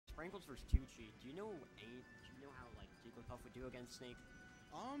Sprankles versus Tunechi. Do you know how like Jigglypuff would do against Snake?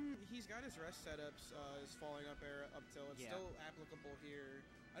 He's got his rest setups, his falling up air up tilt. It's still applicable here.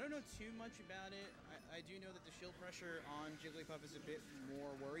 I don't know too much about it. I do know that the shield pressure on Jigglypuff is a bit more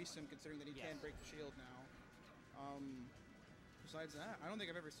worrisome, considering that he can break the shield now. Besides that, I don't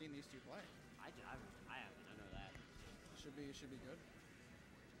think I've ever seen these two play. I haven't. I know that. Should be good.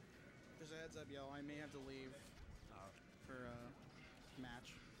 Just a heads up, yo. I may have to leave for a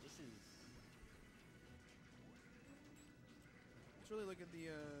match. This is. Let's really look at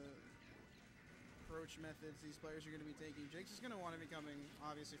the approach methods these players are going to be taking. Jake's is going to want to be coming,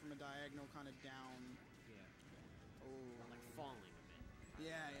 obviously, from a diagonal kind of down. Yeah. Oh. Like falling a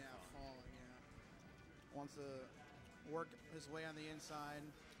bit. Yeah, falling, yeah. Wants to work his way on the inside.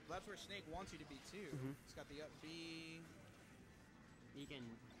 Well, that's where Snake wants you to be, too. He's got the up B. He can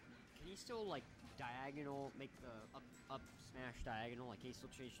he still, like, diagonal, make the up smash diagonal? Like, can he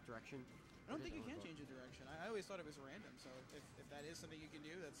still change direction? I don't think you can change the direction. I always thought it was random, so if that is something you can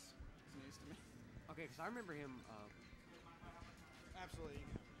do, that's news to me. Okay, because I remember him... Absolutely.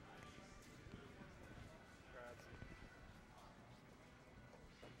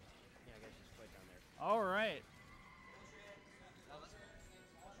 Yeah, I guess just put it down there. All right.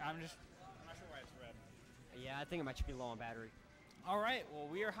 I'm not sure why it's red. Yeah, I think it might just be low on battery. All right, well,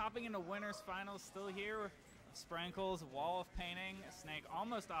 we are hopping into winners finals still here. Sprankles, Wall of Painting, Snake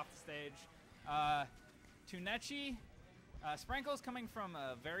almost off the stage. Tunechi, Sprankles coming from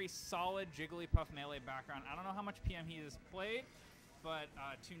a very solid Jigglypuff melee background. I don't know how much PM he has played, but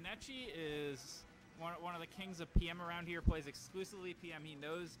Tunechi is one of the kings of PM around here, plays exclusively PM. He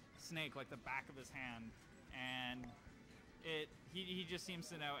knows Snake like the back of his hand, and he just seems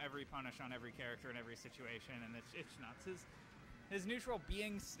to know every punish on every character in every situation, and it's nuts. His neutral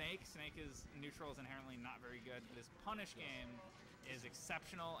being Snake. His neutral is inherently not very good, but his punish game is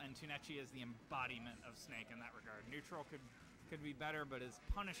exceptional, and Tunechi is the embodiment of Snake in that regard. Neutral could be better, but his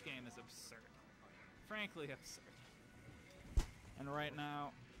punish game is absurd. Frankly, absurd. And right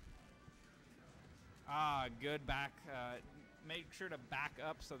now, good back. Make sure to back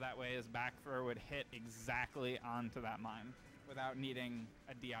up so that way his back throw would hit exactly onto that mine without needing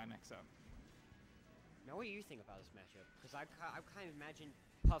a DI mix-up. Now, what do you think about this matchup? Because I kind of imagine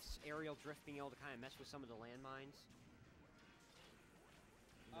Puff's aerial drift being able to kind of mess with some of the landmines.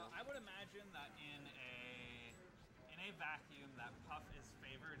 I would imagine that in a vacuum that Puff is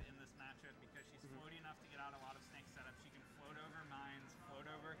favored in this matchup because she's floaty enough to get out a lot of Snake setups. She can float over mines,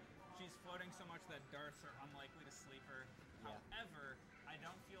 She's floating so much that darts are unlikely to sleep her. Yeah. However, I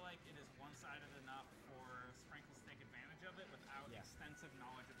don't feel like it is one-sided enough for Sprankles to take advantage of it without extensive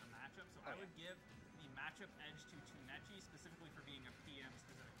knowledge of the matchup. So I would give the matchup edge to Tunechi specifically for being a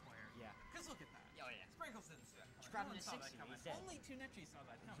PM-specific player. Yeah. Because look at that. Oh, yeah. Sprankles didn't see that coming. She grabbed No one him saw to that 60. coming. Only Tunechi saw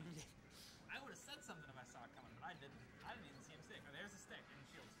that coming. I would have said something if I saw it coming, but I didn't. I didn't even see him stick. Oh, there's a stick and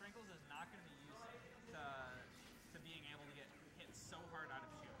shield. Sprankles is not going to be used to being able to get hit so hard out of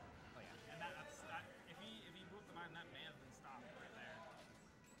shield. Oh yeah. And that's if he blew up the mine, that may have been stopped right there.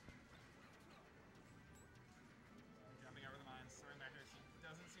 Jumping over the mines, throwing back there. He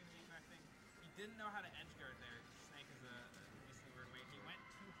doesn't seem to be connecting. He didn't know how to edge guard there. Snake is a obviously weird weight. He went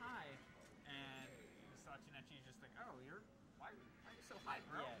too high, and you saw Tunechi just like, oh, why are you so high,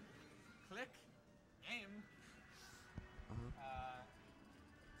 bro? Yeah. Click, aim.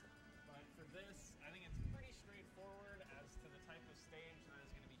 But for this, I think it's pretty straightforward as to the type of stage that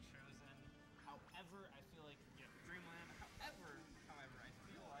is going to be chosen. However, I feel like Dreamland. However, I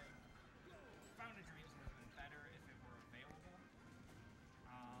feel like Found a Dreams would have been better if it were available.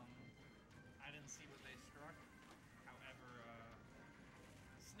 I didn't see what they struck. However,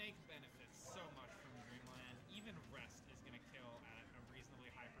 Snake benefits so much from Dreamland. Even Rest is going to kill at a reasonably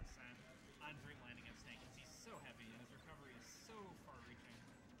high percent on Dreamland against Snake because he's so heavy and his recovery is so far-reaching.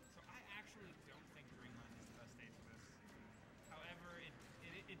 So I actually don't think Dreamland is the best stage for this. However,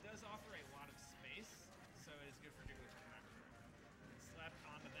 it does offer a lot of space, so it is good for Jigglypuff. Slept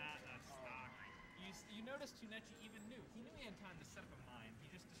onto that, that's stock. You notice Tunechi even knew. He knew he had time to set up a mine. He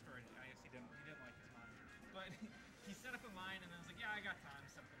just destroyed it. I guess he didn't like his mine. But he set up a mine and then was like, yeah, I got time.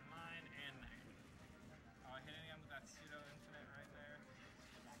 Set up a mine and hitting him with that pseudo infinite right there.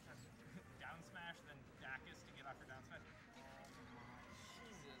 Down smash, then Dacus to get off your down smash.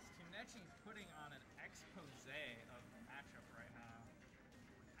 Jesus, Tunechi putting on an expose of the matchup right now.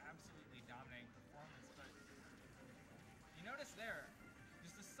 Absolutely dominating performance, but you notice there,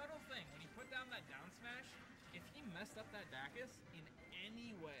 just a subtle thing, when he put down that down smash, if he messed up that Dacus in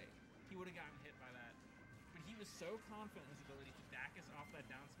any way, he would have gotten hit by that. But he was so confident in his ability to Dacus off that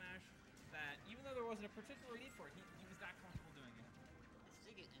down smash that even though there wasn't a particular need for it, he was that comfortable doing it.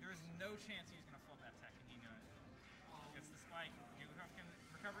 This is it. And There was no chance he was going to flip that tech, and he knew it. Gets the spike. Jigglypuff can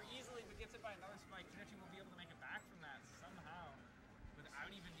recover easily, but gets it by another spike. Tunechi will be able to make it back from that somehow without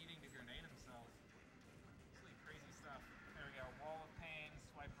even needing to grenade himself. Absolutely crazy stuff. There we go. Wall of pain.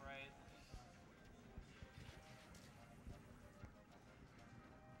 Swipe right.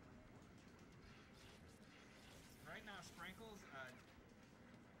 Right now, Sprankles,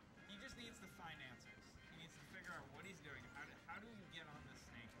 he just needs to find answers. He needs to figure out what he's doing. How do you get on this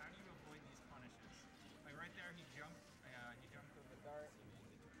snake? How do you avoid these punishes? Like right there, he jumped with the dart.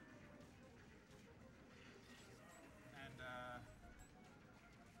 And he's just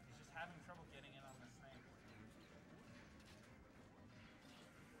having trouble getting in on the snake.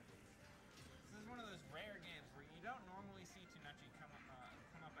 This is one of those rare games where you don't normally see Tunechi come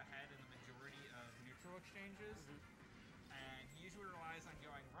up ahead in the majority of neutral exchanges. And he usually relies on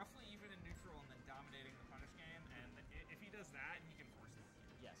going roughly even in neutral and then dominating the punish game. And if he does that, he can force it.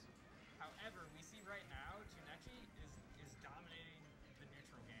 yes. However, we see right now Tunechi is dominating the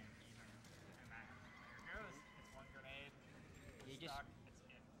neutral game even. And that there goes. It's one grenade. He It's just- stuck. It's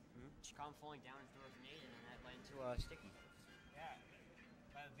it. Just caught him falling down and threw a grenade, and then that led into a sticky. Yeah.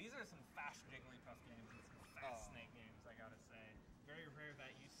 These are some fast Jigglypuff games and some fast Oh. snake games, I gotta say. Very rare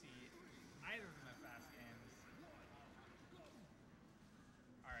that you see either of them at fast games.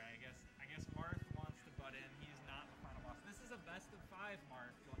 Alright, I guess Marth wants to butt in. He's not the final boss. This is a best of 5,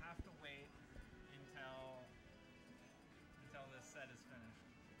 Marth. You'll have to wait until this set is finished.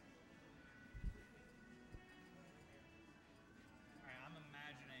 Alright, I'm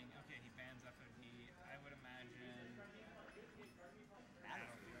imagining, okay, he bans FOD. I would imagine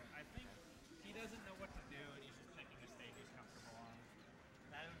Battlefield. I think he doesn't know what to do and he's just picking a stage he's comfortable on.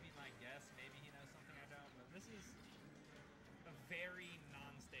 That would be my guess. Maybe he knows something I don't, but this is a very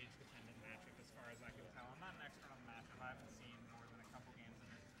non-stage dependent matchup as far as I can tell. I'm not an expert on the matchup. I haven't seen more than a couple games in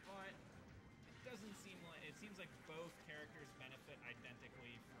it, but it doesn't seem like it seems like both characters benefit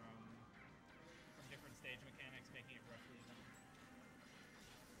identically from different stage mechanics, making it roughly even.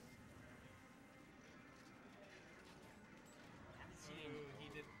 Ooh,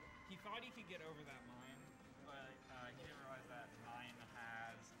 he thought he could get over that mine, but he didn't realize that mine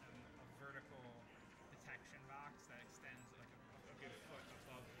has a vertical detection box that extends like a good foot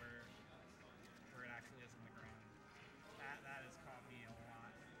above where it actually is on the ground. That has caught me a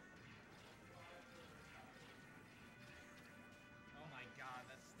lot. Oh my god,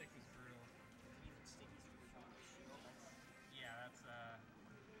 that stick is brutal. Even stickies through the shield. Yeah, that's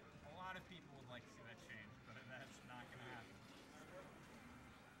a lot of people would like to see that change, but that's not gonna happen.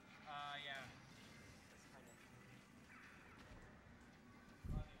 Yeah.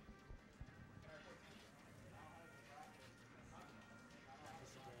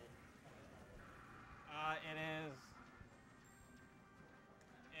 It is.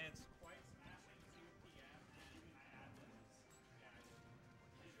 It's quite smashing 2 p.m. and I had this. Yeah.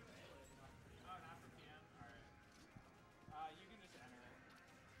 Oh, not for PM? Alright. You can just enter it.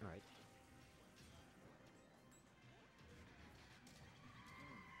 Alright.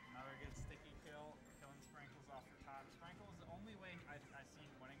 Another good sticky kill, killing Sprankles off the top. Sprankles, the only way I see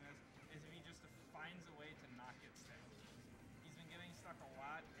him winning this is if he just finds a way to not get stuck. He's been getting stuck a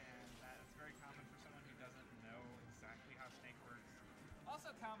lot, and that's very common for someone who doesn't know exactly how Snake works.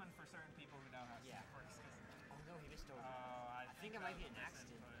 Also common for certain people who know how Snake works. Oh no, he missed over. I think it might be an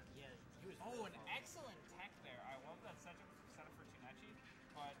accident. Yeah, he was. Oh, really an far. excellent tech there. I love that setup for Tunechi,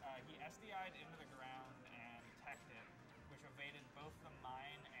 but he SDI'd into the ground and teched it, which evaded both the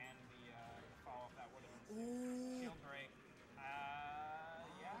mine and the follow-up that would have been shield break.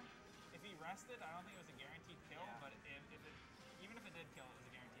 Yeah. If he rested, I don't think it was a guaranteed kill, but even if it did kill, it was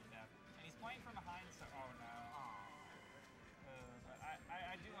a guaranteed death. And he's playing from behind, so oh no. But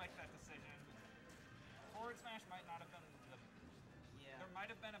I do like that decision. Forward smash might not have been the. Yeah. There might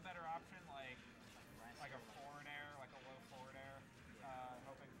have been a better option, like a forward air, like a low forward air,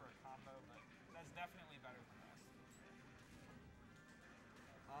 hoping for a combo, but that's definitely better than this.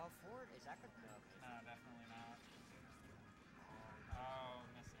 Forward, is that good? No. No, definitely not. Oh,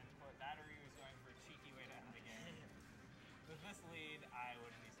 miss input. That or he was going for a cheeky way to end the game. With this lead, I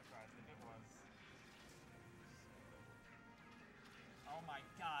wouldn't be surprised if it was. Oh my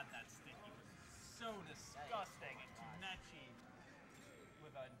god, that sticky was so disgusting. And Tunechi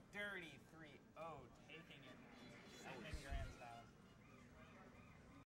with a dirty